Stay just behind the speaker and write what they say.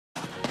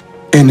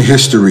In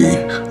history,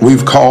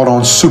 we've called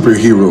on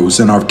superheroes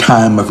in our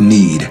time of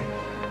need.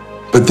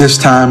 But this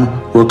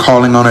time, we're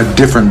calling on a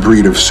different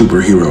breed of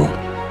superhero.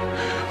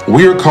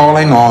 We're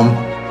calling on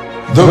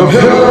the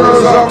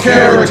Pillars of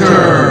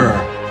Character.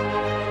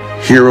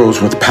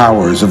 Heroes with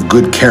powers of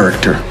good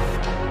character,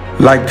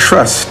 like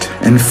trust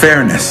and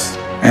fairness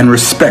and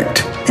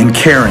respect and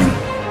caring,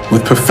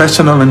 with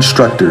professional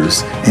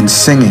instructors in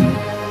singing,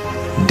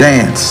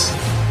 dance,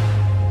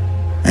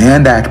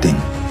 and acting.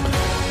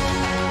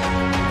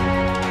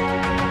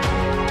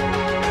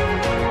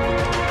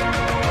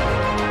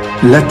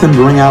 Let them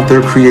bring out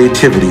their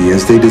creativity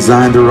as they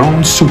design their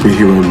own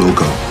superhero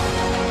logo.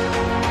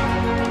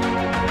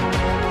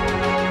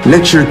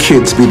 Let your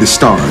kids be the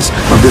stars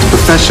of this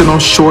professional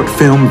short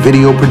film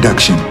video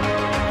production.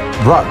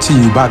 Brought to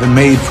you by the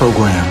MADE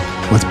program,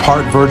 with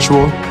part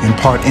virtual and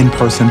part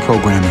in-person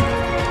programming.